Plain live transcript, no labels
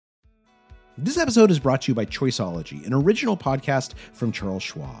This episode is brought to you by Choiceology, an original podcast from Charles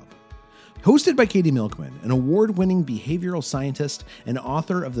Schwab. Hosted by Katie Milkman, an award-winning behavioral scientist and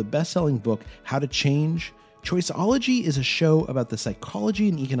author of the best-selling book, How to Change, Choiceology is a show about the psychology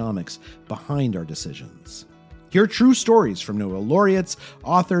and economics behind our decisions. Hear true stories from Nobel laureates,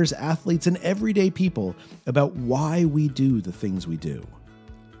 authors, athletes, and everyday people about why we do the things we do.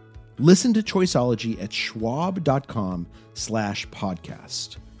 Listen to Choiceology at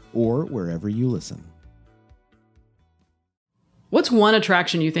schwab.com/podcast or wherever you listen. What's one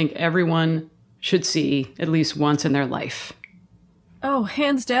attraction you think everyone should see at least once in their life? Oh,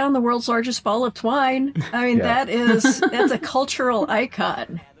 hands down, the world's largest ball of twine. I mean, that's a cultural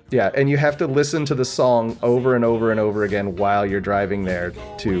icon. Yeah, and you have to listen to the song over and over and over again while you're driving there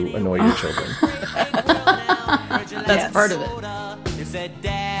to annoy your children. That's part of it. They said,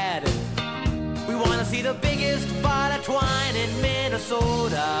 Dad, we want to see the biggest ball of twine in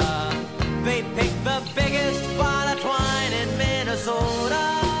Minnesota. They picked the biggest ball of twine in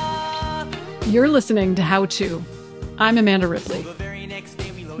Minnesota. You're listening to How To. I'm Amanda Ripley.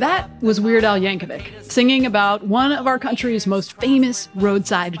 That was Weird Al Yankovic singing about one of our country's most famous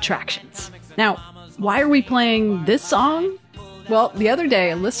roadside attractions. Now, why are we playing this song? Well, the other day,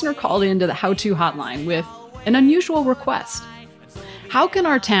 a listener called into the How To hotline with an unusual request. How can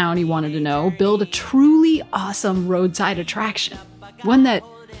our town, he wanted to know, build a truly awesome roadside attraction? One that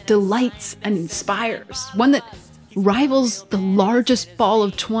delights and inspires. One that rivals the largest ball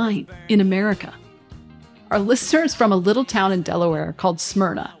of twine in America. Our listeners from a little town in Delaware called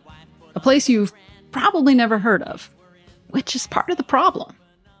Smyrna, a place you've probably never heard of, which is part of the problem.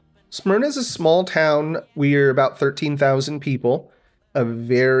 Smyrna is a small town. We're about 13,000 people, a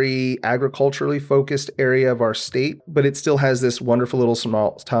very agriculturally focused area of our state, but it still has this wonderful little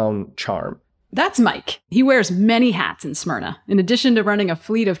small town charm. That's Mike. He wears many hats in Smyrna. In addition to running a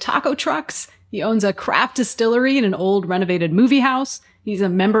fleet of taco trucks, he owns a craft distillery and an old renovated movie house. He's a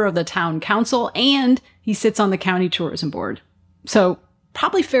member of the town council, and he sits on the county tourism board. So,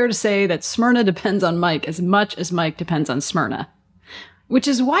 probably fair to say that Smyrna depends on Mike as much as Mike depends on Smyrna. Which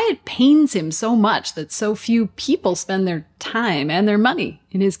is why it pains him so much that so few people spend their time and their money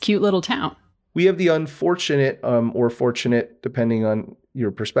in his cute little town. We have the unfortunate, or fortunate, depending on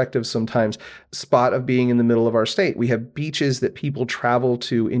your perspective sometimes, spot of being in the middle of our state. We have beaches that people travel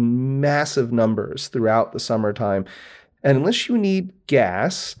to in massive numbers throughout the summertime. And unless you need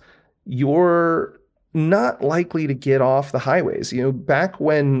gas, you're not likely to get off the highways. You know, back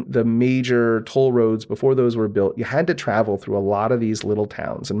when the major toll roads, before those were built, you had to travel through a lot of these little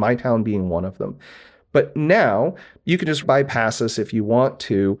towns, and my town being one of them. But now you can just bypass us if you want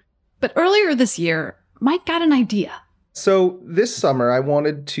to. But earlier this year, Mike got an idea. So this summer, I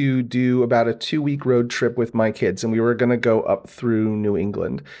wanted to do about a 2-week road trip with my kids, and we were going to go up through New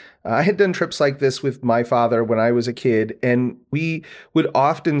England. I had done trips like this with my father when I was a kid, and we would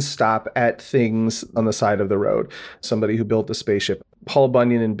often stop at things on the side of the road. Somebody who built a spaceship, Paul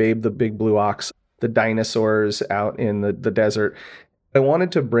Bunyan and Babe the Big Blue Ox, the dinosaurs out in the desert. I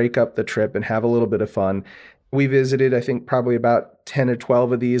wanted to break up the trip and have a little bit of fun. We visited, I think, probably about 10 or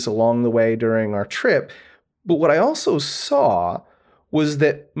 12 of these along the way during our trip. But what I also saw was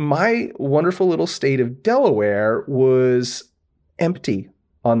that my wonderful little state of Delaware was empty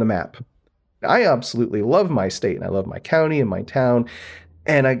on the map. I absolutely love my state, and I love my county and my town.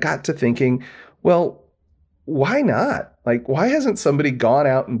 And I got to thinking, well, why not? Like, why hasn't somebody gone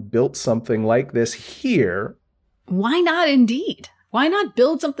out and built something like this here? Why not indeed? Why not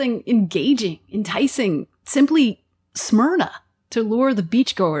build something engaging, enticing, simply Smyrna to lure the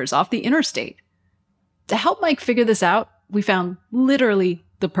beachgoers off the interstate? To help Mike figure this out, we found literally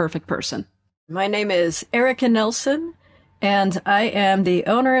the perfect person. My name is Erica Nelson, and I am the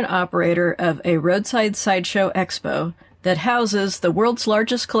owner and operator of a roadside sideshow expo that houses the world's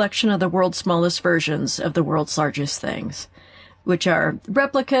largest collection of the world's smallest versions of the world's largest things, which are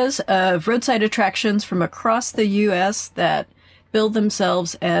replicas of roadside attractions from across the U.S. that build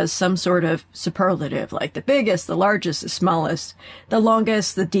themselves as some sort of superlative, like the biggest, the largest, the smallest, the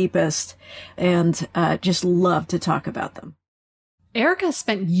longest, the deepest, and just love to talk about them. Erica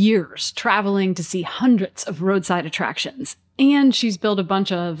spent years traveling to see hundreds of roadside attractions, and she's built a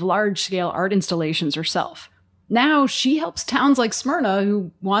bunch of large-scale art installations herself. Now she helps towns like Smyrna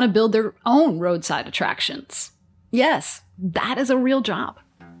who want to build their own roadside attractions. Yes, that is a real job.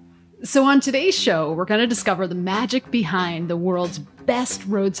 So on today's show, we're going to discover the magic behind the world's best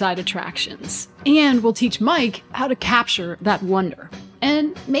roadside attractions. And we'll teach Mike how to capture that wonder.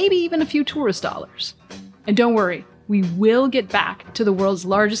 And maybe even a few tourist dollars. And don't worry, we will get back to the world's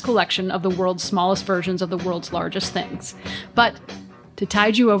largest collection of the world's smallest versions of the world's largest things. But to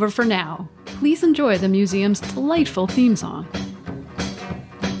tide you over for now, please enjoy the museum's delightful theme song.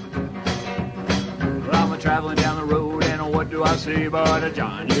 I'm traveling down the road, and what do I see but a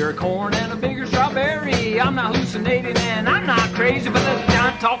giant ear of corn and a bigger strawberry? I'm not hallucinating and I'm not crazy, but there's a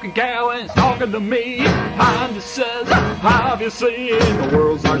giant talking cow and it's talking to me. Mine just says, have you seen the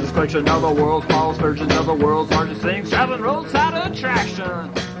world's largest collection of the world's smallest versions of the world's largest things? Traveling roadside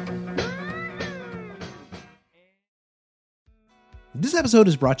attractions. This episode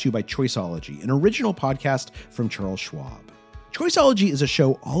is brought to you by Choiceology, an original podcast from Charles Schwab. Choiceology is a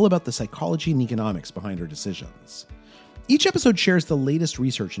show all about the psychology and economics behind our decisions. Each episode shares the latest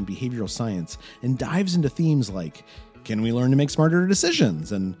research in behavioral science and dives into themes like, can we learn to make smarter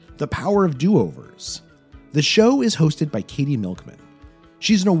decisions, and the power of do-overs. The show is hosted by Katie Milkman.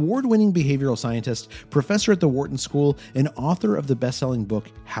 She's an award-winning behavioral scientist, professor at the Wharton School, and author of the best-selling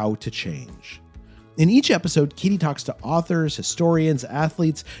book, How to Change. In each episode, Katie talks to authors, historians,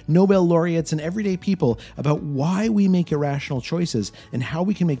 athletes, Nobel laureates, and everyday people about why we make irrational choices and how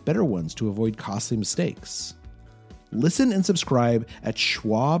we can make better ones to avoid costly mistakes. Listen and subscribe at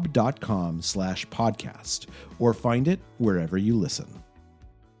schwab.com/podcast or find it wherever you listen.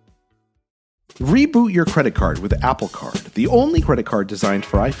 Reboot your credit card with Apple Card, the only credit card designed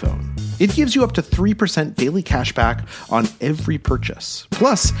for iPhone. It gives you up to 3% daily cash back on every purchase.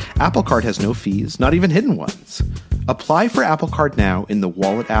 Plus, Apple Card has no fees, not even hidden ones. Apply for Apple Card now in the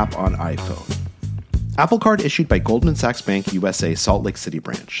Wallet app on iPhone. Apple Card issued by Goldman Sachs Bank USA Salt Lake City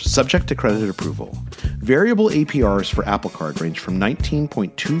branch, subject to credit approval. Variable APRs for Apple Card range from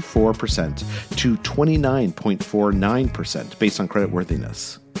 19.24% to 29.49% based on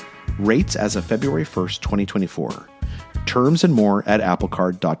creditworthiness. Rates as of February 1st, 2024. Terms and more at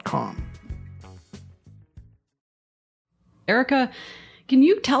applecard.com. Erica, can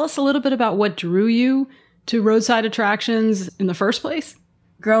you tell us a little bit about what drew you to roadside attractions in the first place?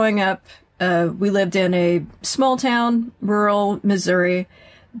 Growing up, we lived in a small town, rural Missouri,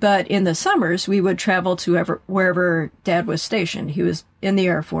 but in the summers, we would travel to wherever Dad was stationed. He was in the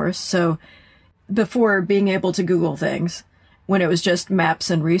Air Force, so before being able to Google things, when it was just maps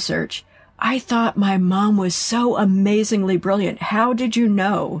and research, I thought my mom was so amazingly brilliant. How did you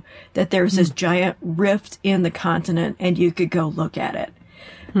know that there's this giant rift in the continent and you could go look at it?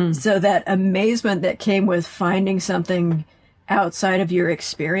 So that amazement that came with finding something outside of your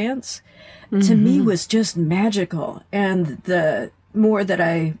experience, to me, was just magical. And the more that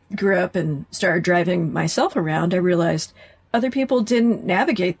I grew up and started driving myself around, I realized other people didn't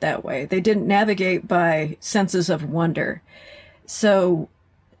navigate that way. They didn't navigate by senses of wonder. So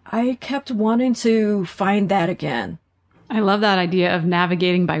I kept wanting to find that again. I love that idea of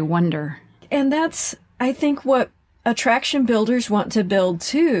navigating by wonder. And that's, I think, what attraction builders want to build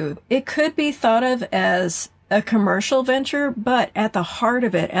too. It could be thought of as a commercial venture, but at the heart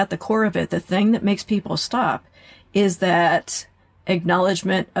of it, at the core of it, the thing that makes people stop is that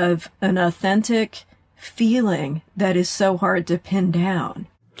acknowledgement of an authentic feeling that is so hard to pin down.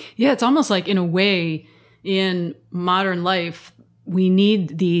 Yeah, it's almost like, in a way, in modern life, we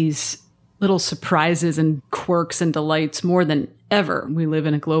need these little surprises and quirks and delights more than ever. We live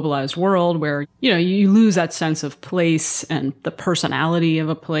in a globalized world where, you lose that sense of place and the personality of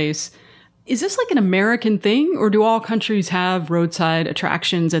a place. Is this like an American thing, or do all countries have roadside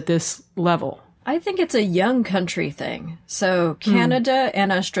attractions at this level? I think it's a young country thing. So Canada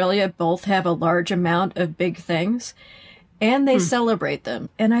and Australia both have a large amount of big things, and they celebrate them.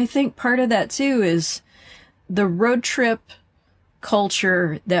 And I think part of that too is the road trip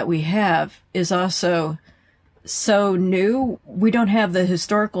culture that we have is also so new. We don't have the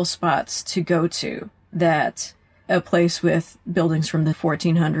historical spots to go to that a place with buildings from the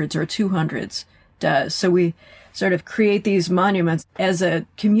 1400s or 200s does. So we sort of create these monuments as a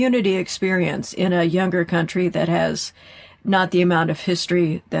community experience in a younger country that has not the amount of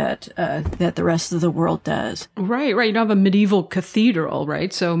history that the rest of the world does. Right. You don't have a medieval cathedral,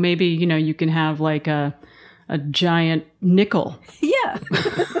 right? So maybe, you can have like a giant nickel. Yeah.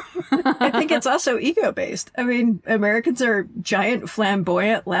 I think it's also ego-based. I mean, Americans are giant,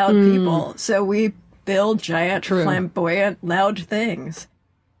 flamboyant, loud people. So we build giant, flamboyant, loud things.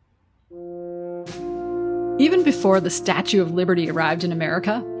 Even before the Statue of Liberty arrived in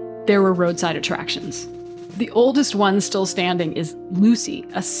America, there were roadside attractions. The oldest one still standing is Lucy,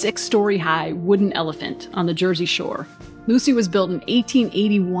 a 6-story high wooden elephant on the Jersey Shore. Lucy was built in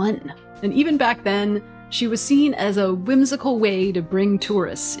 1881, and even back then, she was seen as a whimsical way to bring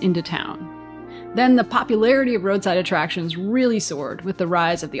tourists into town. Then the popularity of roadside attractions really soared with the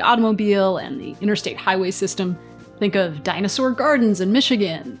rise of the automobile and the interstate highway system. Think of Dinosaur Gardens in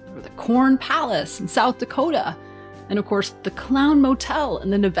Michigan, or the Corn Palace in South Dakota. and of course, the Clown Motel in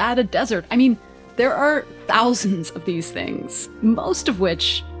the Nevada desert. I mean, there are thousands of these things, most of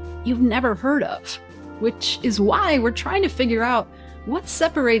which you've never heard of, which is why we're trying to figure out what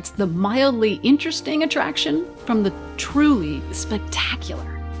separates the mildly interesting attraction from the truly spectacular.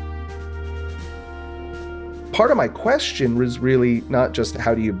 Part of my question was really not just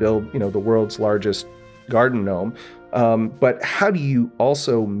how do you build, the world's largest garden gnome, but how do you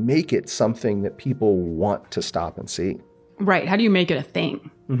also make it something that people want to stop and see? Right. How do you make it a thing?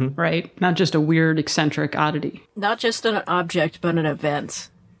 Mm-hmm. Right? Not just a weird, eccentric oddity. Not just an object, but an event.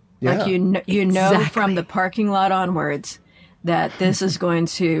 Yeah. Like you know Exactly. from the parking lot onwards that this is going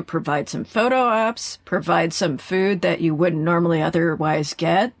to provide some photo ops, provide some food that you wouldn't normally otherwise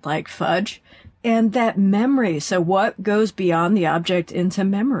get, like fudge, and that memory. So what goes beyond the object into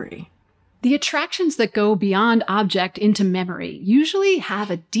memory? The attractions that go beyond object into memory usually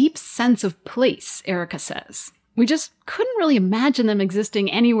have a deep sense of place, Erica says. We just couldn't really imagine them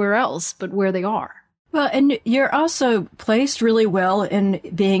existing anywhere else but where they are. Well, and you're also placed really well in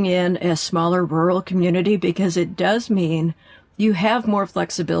being in a smaller rural community because it does mean you have more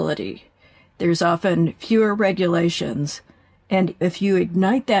flexibility. There's often fewer regulations. And if you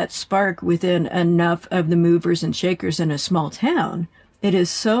ignite that spark within enough of the movers and shakers in a small town, it is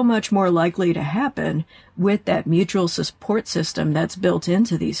so much more likely to happen with that mutual support system that's built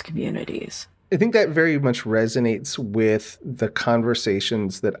into these communities. I think that very much resonates with the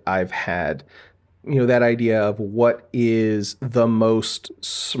conversations that I've had. That idea of what is the most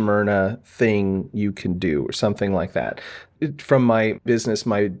Smyrna thing you can do or something like that. From my business,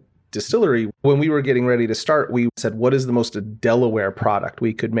 my distillery, when we were getting ready to start, we said, what is the most Delaware product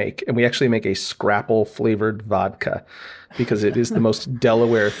we could make? And we actually make a Scrapple flavored vodka because it is the most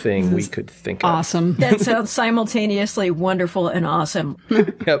Delaware thing we could think of. Awesome. That sounds simultaneously wonderful and awesome.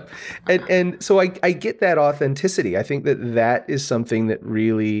 Yep. And so I get that authenticity. I think that is something that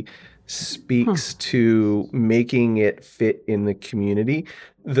really speaks to making it fit in the community.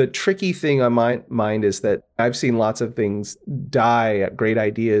 The tricky thing on my mind is that I've seen lots of things die, great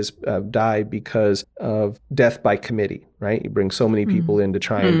ideas die because of death by committee, right? You bring so many people in to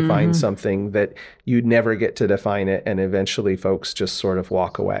try and define something that you'd never get to define it, and eventually folks just sort of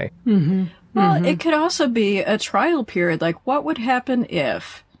walk away. Well, it could also be a trial period. Like, what would happen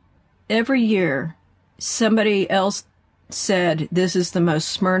if every year somebody else said, this is the most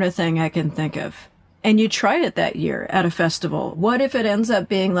Smyrna thing I can think of, and you try it that year at a festival? What if it ends up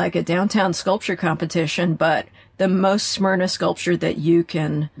being like a downtown sculpture competition, but the most Smyrna sculpture that you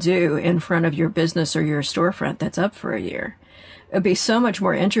can do in front of your business or your storefront that's up for a year? It'd be so much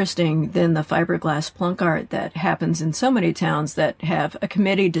more interesting than the fiberglass plunk art that happens in so many towns that have a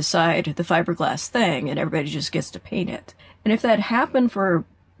committee decide the fiberglass thing and everybody just gets to paint it. And if that happened for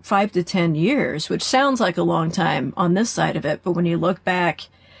 5 to 10 years, which sounds like a long time on this side of it, but when you look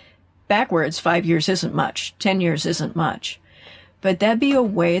backwards, 5 years isn't much, 10 years isn't much. But that'd be a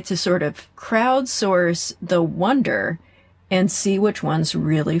way to sort of crowdsource the wonder and see which ones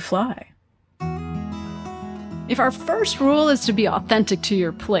really fly. If our first rule is to be authentic to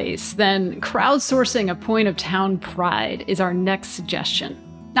your place, then crowdsourcing a point of town pride is our next suggestion.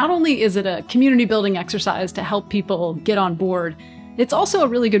 Not only is it a community building exercise to help people get on board, it's also a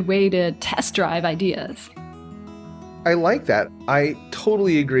really good way to test drive ideas. I like that. I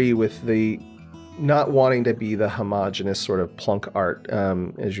totally agree with the not wanting to be the homogenous sort of plunk art,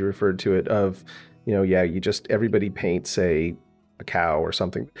 as you referred to it, of, everybody paints a cow or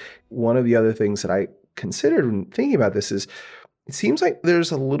something. One of the other things that I considered when thinking about this is it seems like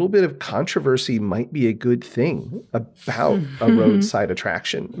there's a little bit of controversy might be a good thing about a roadside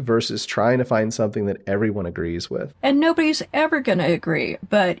attraction versus trying to find something that everyone agrees with. And nobody's ever going to agree,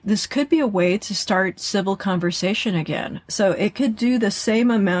 but this could be a way to start civil conversation again. So it could do the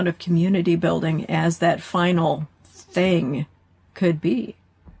same amount of community building as that final thing could be.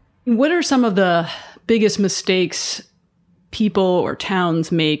 What are some of the biggest mistakes people or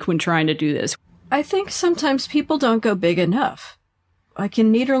towns make when trying to do this? I think sometimes people don't go big enough. Like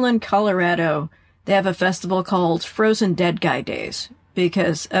in Nederland, Colorado, they have a festival called Frozen Dead Guy Days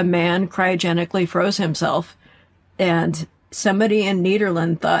because a man cryogenically froze himself, and somebody in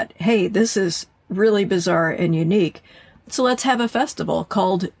Nederland thought, hey, this is really bizarre and unique, so let's have a festival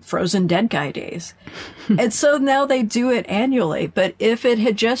called Frozen Dead Guy Days. And so now they do it annually, but if it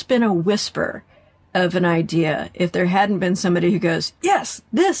had just been a whisper of an idea, if there hadn't been somebody who goes, yes,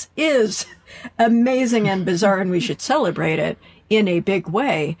 this is amazing and bizarre and we should celebrate it in a big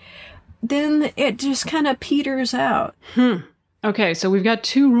way, then it just kind of peters out. Okay, so we've got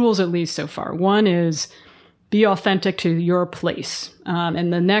 2 rules at least so far. One is be authentic to your place.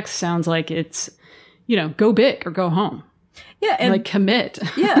 And the next sounds like it's go big or go home. Yeah. And like commit.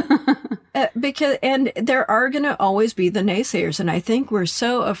 Yeah. And there are going to always be the naysayers. And I think we're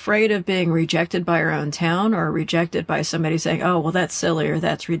so afraid of being rejected by our own town or rejected by somebody saying, oh, well, that's silly or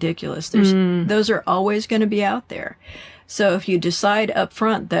that's ridiculous. Those are always going to be out there. So if you decide up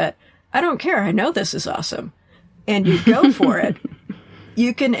front that I don't care, I know this is awesome, and you go for it,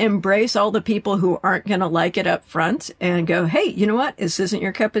 you can embrace all the people who aren't going to like it up front and go, hey, you know what? This isn't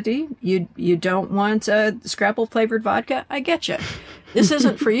your cup of tea. You don't want Scrapple flavored vodka? I get you. This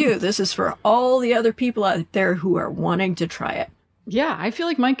isn't for you. This is for all the other people out there who are wanting to try it. Yeah, I feel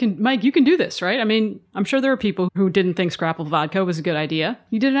like Mike, you can do this, right? I mean, I'm sure there are people who didn't think Scrapple vodka was a good idea.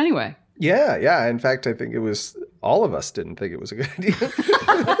 You did it anyway. Yeah. In fact, I think it was all of us didn't think it was a good idea.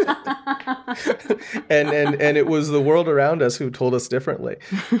 and it was the world around us who told us differently.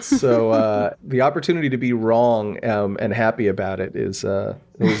 So the opportunity to be wrong and happy about it is a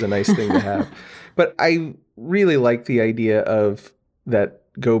nice thing to have. But I really like the idea of that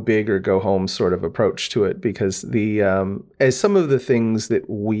go big or go home sort of approach to it, because as some of the things that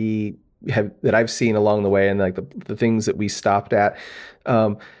I've seen along the way, and like the things that we stopped at,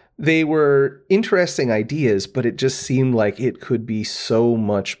 they were interesting ideas, but it just seemed like it could be so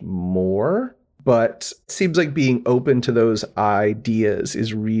much more. But it seems like being open to those ideas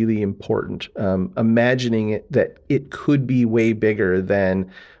is really important. Imagining that it could be way bigger than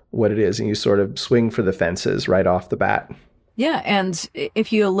what it is, and you sort of swing for the fences right off the bat. Yeah, and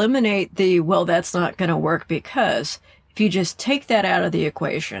if you eliminate well, that's not going to work, because if you just take that out of the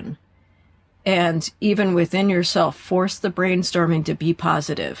equation, and even within yourself, force the brainstorming to be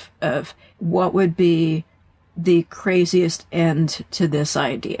positive of what would be the craziest end to this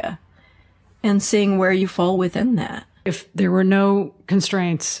idea, and seeing where you fall within that. If there were no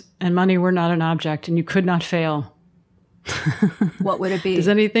constraints and money were not an object and you could not fail, what would it be? Does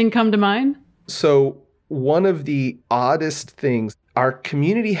anything come to mind? So one of the oddest things, our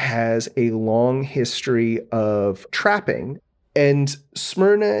community has a long history of trapping, and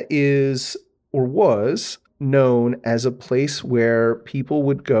Smyrna is or was known as a place where people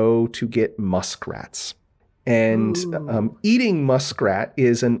would go to get muskrats. And eating muskrat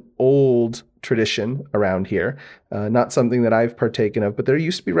is an old tradition around here, not something that I've partaken of, but there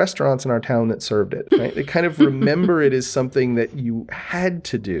used to be restaurants in our town that served it, right? They kind of remember it as something that you had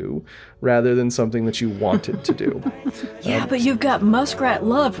to do rather than something that you wanted to do. Yeah, but you've got muskrat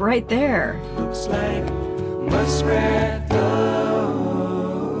love right there. Looks like muskrat love.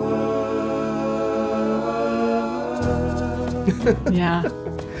 Yeah.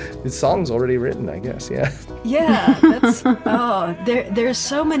 The song's already written, I guess. Yeah. Yeah, there's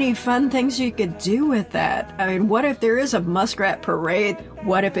so many fun things you could do with that. I mean, what if there is a muskrat parade?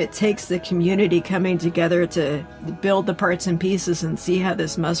 What if it takes the community coming together to build the parts and pieces and see how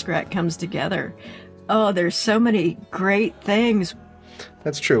this muskrat comes together? Oh, there's so many great things.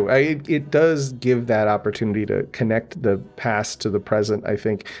 That's true. It does give that opportunity to connect the past to the present, I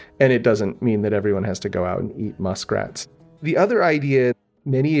think. And it doesn't mean that everyone has to go out and eat muskrats. The other idea,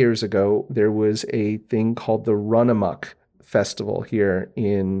 many years ago, there was a thing called the Run Amok Festival here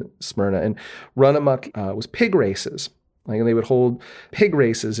in Smyrna. And Run Amok was pig races. Like, they would hold pig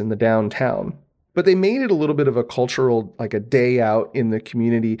races in the downtown. But they made it a little bit of a cultural, like a day out in the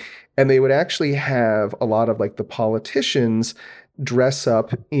community. And they would actually have a lot of like the politicians dress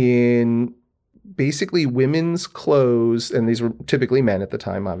up in basically women's clothes, and these were typically men at the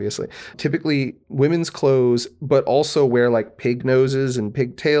time, obviously. Typically women's clothes, but also wear like pig noses and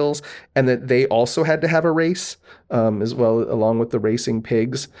pigtails, and that they also had to have a race as well, along with the racing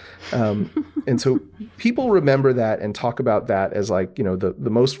pigs. And so people remember that and talk about that as like, the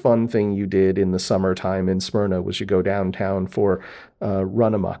most fun thing you did in the summertime in Smyrna was you go downtown for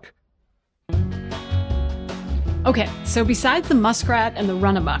Run Amok. Okay, so besides the muskrat and the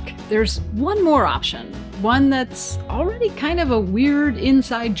Run Amok, there's one more option. One that's already kind of a weird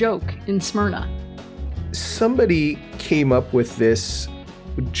inside joke in Smyrna. Somebody came up with this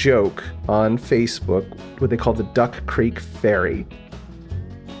joke on Facebook, what they call the Duck Creek Ferry.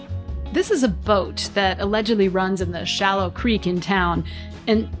 This is a boat that allegedly runs in the shallow creek in town.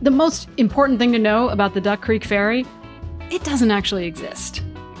 And the most important thing to know about the Duck Creek Ferry, it doesn't actually exist.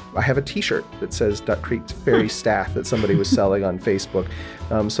 I have a t-shirt that says Duck Creek Ferry Staff that somebody was selling on Facebook.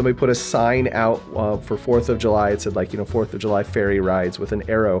 Somebody put a sign out for 4th of July. It said 4th of July ferry rides with an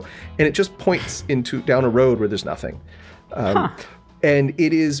arrow. And it just points down a road where there's nothing. And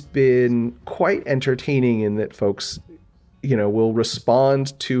it has been quite entertaining in that folks, will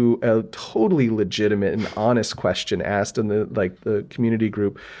respond to a totally legitimate and honest question asked in the community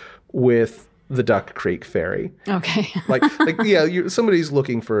group with the Duck Creek Ferry. Okay. like somebody's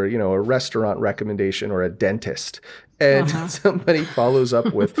looking for, a restaurant recommendation or a dentist. And somebody follows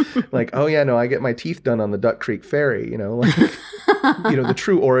up with like, oh yeah, no, I get my teeth done on the Duck Creek Ferry, the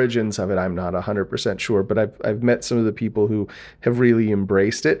true origins of it. I'm not 100% sure, but I've met some of the people who have really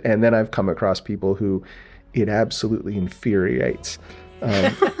embraced it. And then I've come across people who it absolutely infuriates.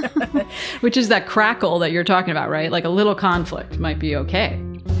 Which is that crackle that you're talking about, right? Like a little conflict might be okay.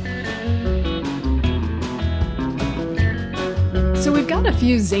 So we've got a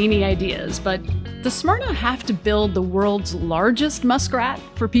few zany ideas, but does Smyrna have to build the world's largest muskrat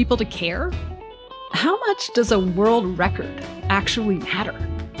for people to care? How much does a world record actually matter?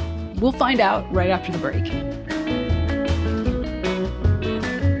 We'll find out right after the break.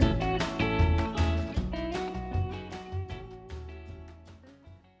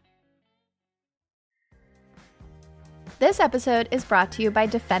 This episode is brought to you by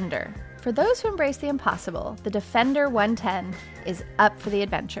Defender. For those who embrace the impossible, the Defender 110 is up for the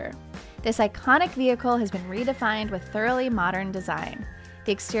adventure. This iconic vehicle has been redefined with thoroughly modern design.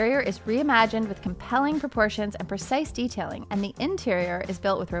 The exterior is reimagined with compelling proportions and precise detailing, and the interior is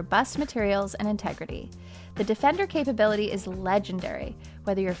built with robust materials and integrity. The Defender capability is legendary,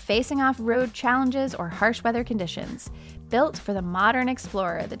 whether you're facing off road challenges or harsh weather conditions. Built for the modern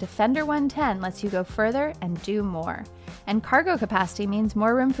explorer, the Defender 110 lets you go further and do more. And cargo capacity means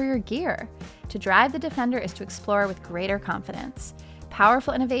more room for your gear. To drive the Defender is to explore with greater confidence.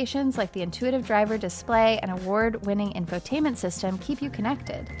 Powerful innovations like the intuitive driver display and award-winning infotainment system keep you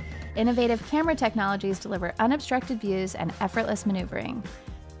connected. Innovative camera technologies deliver unobstructed views and effortless maneuvering.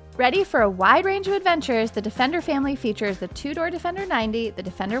 Ready for a wide range of adventures, the Defender family features the two-door Defender 90, the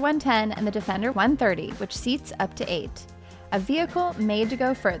Defender 110, and the Defender 130, which seats up to 8. A vehicle made to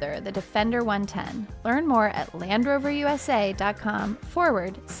go further, the Defender 110. Learn more at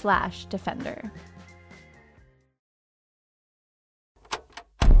LandRoverUSA.com/Defender.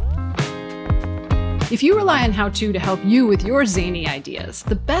 If you rely on How To help you with your zany ideas,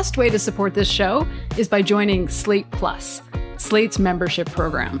 the best way to support this show is by joining Slate Plus, Slate's membership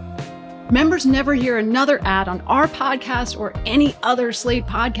program. Members never hear another ad on our podcast or any other Slate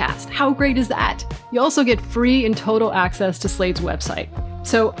podcast. How great is that? You also get free and total access to Slate's website.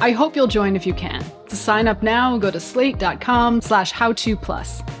 So I hope you'll join if you can. To sign up now, go to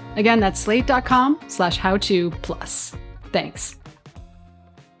slate.com/howtoplus. Again, that's slate.com/howtoplus. Thanks.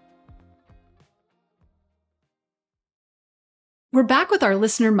 We're back with our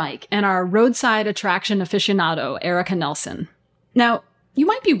listener Mike and our roadside attraction aficionado, Erica Nelson. Now, you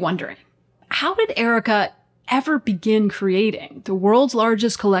might be wondering, how did Erica ever begin creating the world's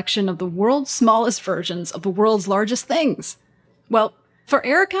largest collection of the world's smallest versions of the world's largest things? Well, for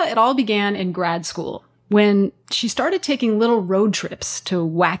Erica, it all began in grad school when she started taking little road trips to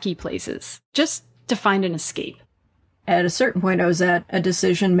wacky places just to find an escape. At a certain point, I was at a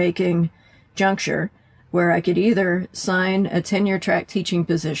decision-making juncture where I could either sign a tenure-track teaching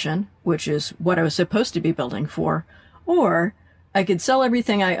position, which is what I was supposed to be building for, or I could sell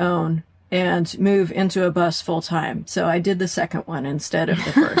everything I own and move into a bus full-time. So I did the second one instead of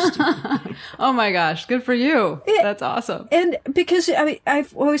the first. Oh my gosh, good for you. That's awesome. And because,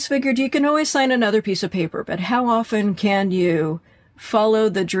 I've always figured you can always sign another piece of paper, but how often can you follow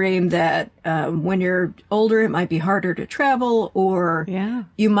the dream that when you're older, it might be harder to travel, or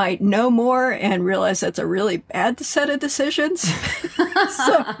you might know more and realize that's a really bad set of decisions.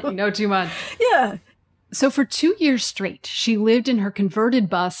 You know too much. Yeah. So for 2 years straight, she lived in her converted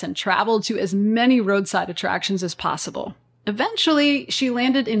bus and traveled to as many roadside attractions as possible. Eventually, she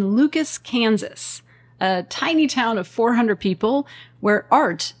landed in Lucas, Kansas, a tiny town of 400 people where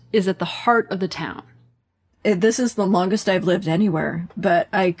art is at the heart of the town. This is the longest I've lived anywhere, but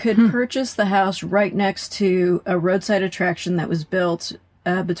I could purchase the house right next to a roadside attraction that was built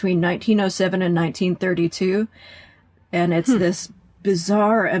between 1907 and 1932. And it's this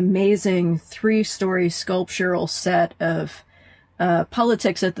bizarre, amazing 3-story sculptural set of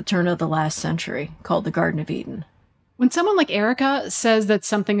politics at the turn of the last century called the Garden of Eden. When someone like Erica says that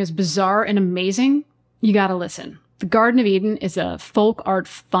something is bizarre and amazing, you gotta listen. The Garden of Eden is a folk art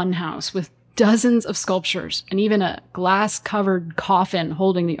funhouse with dozens of sculptures, and even a glass-covered coffin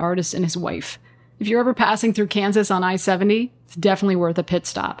holding the artist and his wife. If you're ever passing through Kansas on I-70, it's definitely worth a pit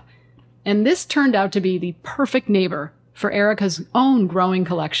stop. And this turned out to be the perfect neighbor for Erica's own growing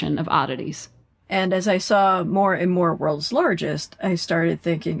collection of oddities. And as I saw more and more World's Largest, I started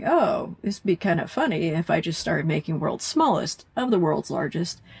thinking, oh, this would be kind of funny if I just started making World's Smallest of the World's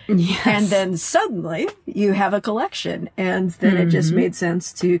Largest. Yes. And then suddenly you have a collection. And then it just made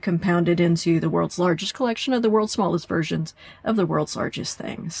sense to compound it into the World's Largest collection of the World's Smallest versions of the World's Largest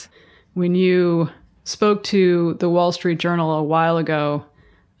things. when you spoke to the Wall Street Journal a while ago,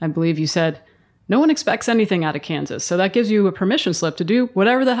 I believe you said, no one expects anything out of Kansas. So that gives you a permission slip to do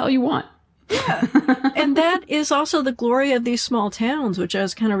whatever the hell you want. Yeah. And that is also the glory of these small towns, which I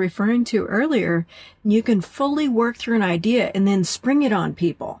was kind of referring to earlier. You can fully work through an idea and then spring it on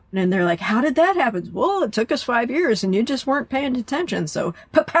people. And they're like, how did that happen? Well, it took us 5 years and you just weren't paying attention. So,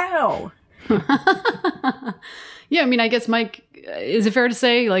 pa-pow! Yeah, I mean, I guess, Mike, is it fair to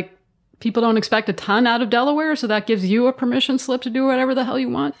say, like, people don't expect a ton out of Delaware, so that gives you a permission slip to do whatever the hell you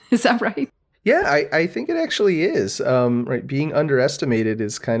want? Is that right? Yeah, I think it actually is. Right, being underestimated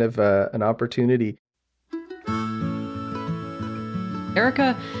is kind of an opportunity.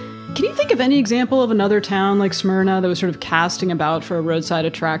 Erica, can you think of any example of another town like Smyrna that was sort of casting about for a roadside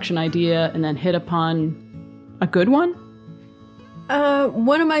attraction idea and then hit upon a good one?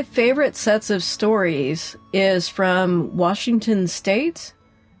 One of my favorite sets of stories is from Washington State,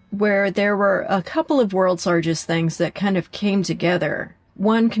 where there were a couple of world's largest things that kind of came together.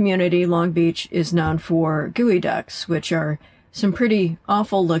 One community, Long Beach, is known for gooey ducks, which are some pretty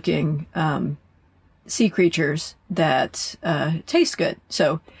awful-looking sea creatures that taste good.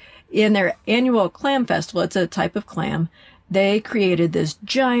 So in their annual clam festival, it's a type of clam, they created this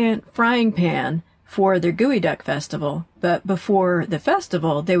giant frying pan for their gooey duck festival. But before the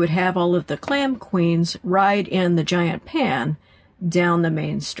festival, they would have all of the clam queens ride in the giant pan down the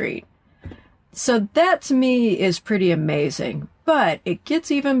main street. So that to me is pretty amazing. But it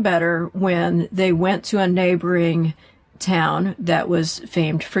gets even better when they went to a neighboring town that was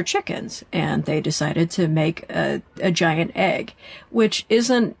famed for chickens, and they decided to make a giant egg, which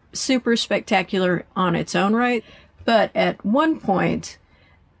isn't super spectacular on its own right. But at one point,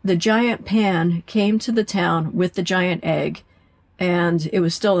 the giant pan came to the town with the giant egg, and it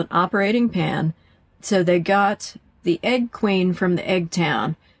was still an operating pan. So they got the egg queen from the egg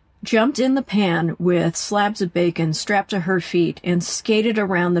town, jumped in the pan with slabs of bacon strapped to her feet, and skated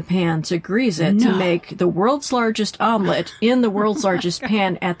around the pan to grease it to make the world's largest omelet in the world's largest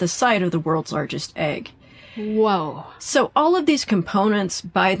pan at the site of the world's largest egg. Whoa. So all of these components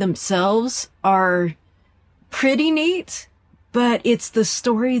by themselves are pretty neat, but it's the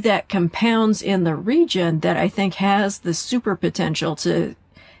story that compounds in the region that I think has the super potential to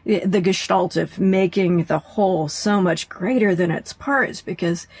the gestalt of making the whole so much greater than its parts,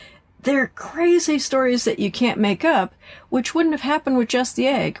 because they're crazy stories that you can't make up, which wouldn't have happened with just the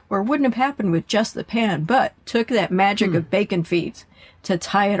egg, or wouldn't have happened with just the pan, but took that magic of bacon feet to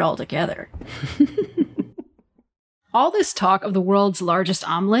tie it all together. All this talk of the world's largest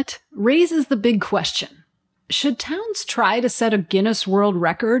omelet raises the big question. Should towns try to set a Guinness World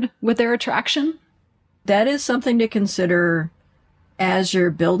Record with their attraction? That is something to consider as you're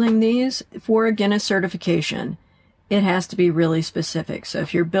building these. For a Guinness certification, it has to be really specific. So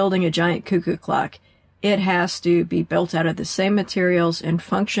if you're building a giant cuckoo clock, it has to be built out of the same materials and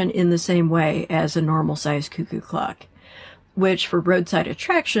function in the same way as a normal-sized cuckoo clock, which for roadside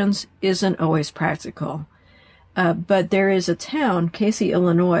attractions isn't always practical. But there is a town, Casey,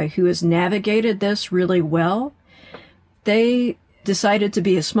 Illinois, who has navigated this really well. They decided to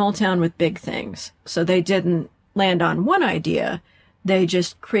be a small town with big things. So they didn't land on one idea. They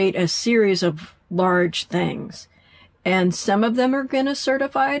just create a series of large things. And some of them are Guinness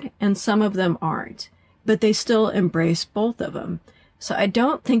certified and some of them aren't. But they still embrace both of them. So I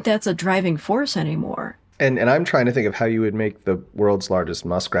don't think that's a driving force anymore. And I'm trying to think of how you would make the world's largest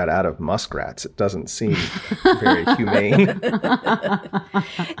muskrat out of muskrats. It doesn't seem very humane.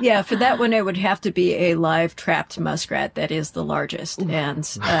 Yeah, for that one, it would have to be a live trapped muskrat that is the largest, and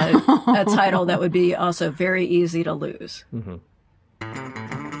a title that would be also very easy to lose. Mm-hmm.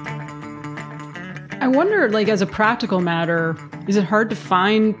 I wonder, like, as a practical matter, is it hard to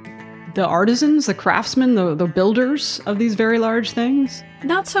find the artisans, the craftsmen, the builders of these very large things?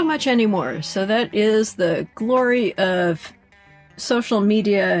 Not so much anymore. So that is the glory of social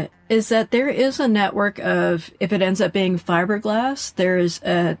media, is that there is a network of, if it ends up being fiberglass, there is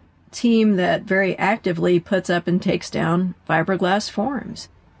a team that very actively puts up and takes down fiberglass forms.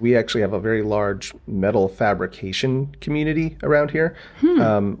 We actually have a very large metal fabrication community around here.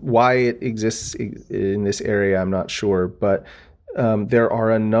 Why it exists in this area, I'm not sure, but there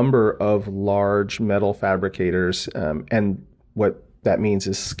are a number of large metal fabricators, and what that means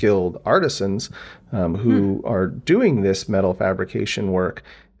is skilled artisans who are doing this metal fabrication work.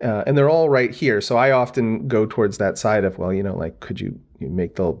 And they're all right here. So I often go towards that side of, well, like, could you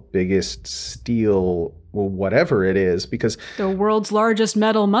make the biggest steel, well, whatever it is, because the world's largest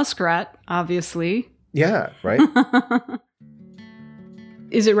metal muskrat, obviously. Yeah, right.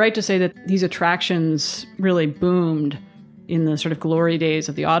 Is it right to say that these attractions really boomed in the sort of glory days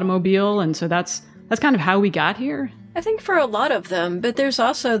of the automobile. And so that's kind of how we got here. I think for a lot of them, but there's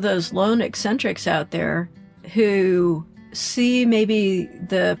also those lone eccentrics out there who see maybe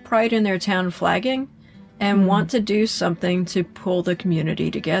the pride in their town flagging and want to do something to pull the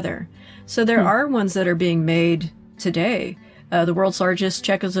community together. So there are ones that are being made today. The world's largest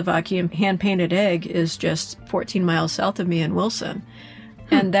Czechoslovakian hand-painted egg is just 14 miles south of me in Wilson.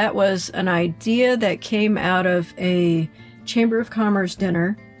 And that was an idea that came out of a Chamber of Commerce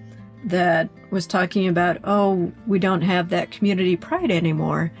dinner that was talking about, oh, we don't have that community pride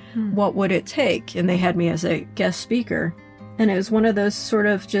anymore. What would it take? And they had me as a guest speaker. And it was one of those sort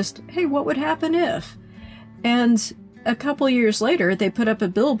of just, hey, what would happen if? And a couple years later, they put up a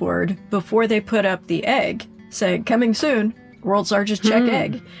billboard before they put up the egg saying, coming soon, world's largest Czech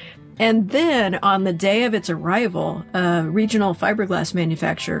egg. And then on the day of its arrival, a regional fiberglass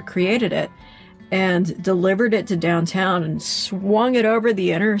manufacturer created it and delivered it to downtown and swung it over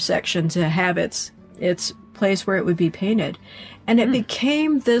the intersection to have its place where it would be painted. And it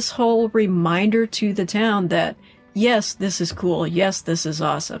became this whole reminder to the town that, yes, this is cool. Yes, this is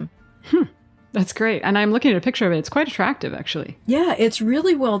awesome. That's great. And I'm looking at a picture of it. It's quite attractive, actually. Yeah, it's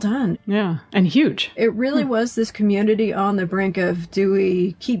really well done. Yeah, and huge. It really was this community on the brink of, do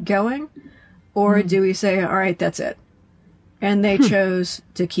we keep going or do we say, all right, that's it? And they chose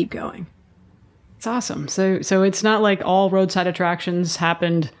to keep going. It's awesome. So it's not like all roadside attractions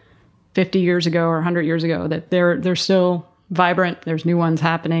happened 50 years ago or 100 years ago, that they're still vibrant. There's new ones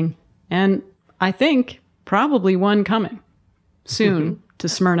happening. And I think probably one coming soon to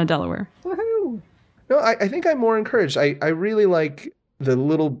Smyrna, Delaware. No, I think I'm more encouraged. I really like the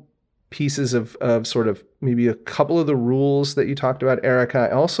little pieces of sort of maybe a couple of the rules that you talked about, Erica.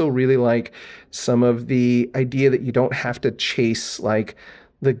 I also really like some of the idea that you don't have to chase like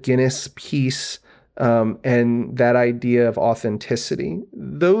the Guinness piece and that idea of authenticity.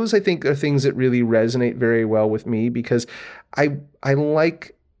 Those, I think, are things that really resonate very well with me because I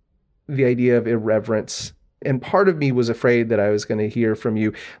like the idea of irreverence. And part of me was afraid that I was going to hear from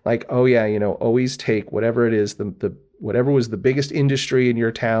you like, oh yeah, always take whatever it is, the whatever was the biggest industry in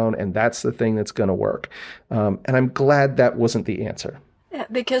your town, and that's the thing that's going to work. And I'm glad that wasn't the answer. Yeah,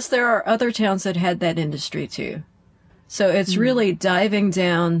 because there are other towns that had that industry too. So it's really diving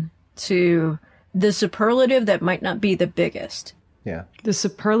down to the superlative that might not be the biggest. Yeah. The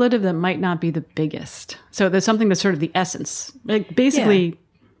superlative that might not be the biggest. So there's something that's sort of the essence. Like basically,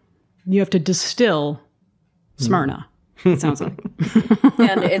 you have to distill Smyrna, it sounds like.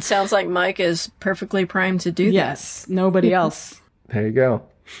 And it sounds like Mike is perfectly primed to do that. Yes, nobody else. There you go.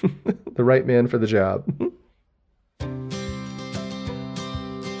 The right man for the job.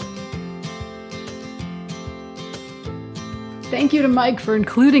 Thank you to Mike for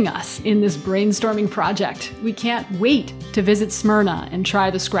including us in this brainstorming project. We can't wait to visit Smyrna and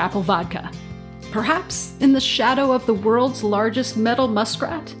try the Scrapple vodka. Perhaps in the shadow of the world's largest metal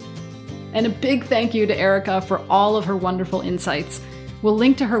muskrat? And a big thank you to Erica for all of her wonderful insights. We'll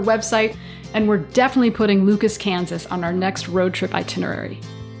link to her website, and we're definitely putting Lucas, Kansas on our next road trip itinerary.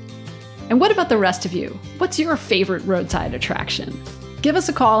 And what about the rest of you? What's your favorite roadside attraction? Give us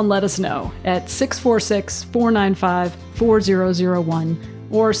a call and let us know at 646-495-4001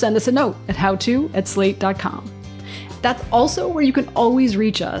 or send us a note at howto@slate.com. That's also where you can always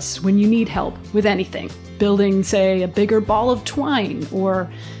reach us when you need help with anything. Building, say, a bigger ball of twine or,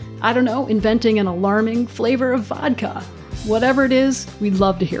 I don't know, inventing an alarming flavor of vodka. Whatever it is, we'd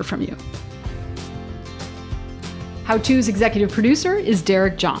love to hear from you. How To's executive producer is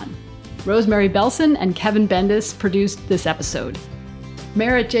Derek John. Rosemary Belson and Kevin Bendis produced this episode.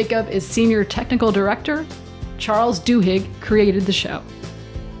 Merritt Jacob is senior technical director. Charles Duhigg created the show.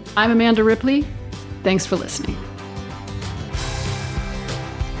 I'm Amanda Ripley. Thanks for listening.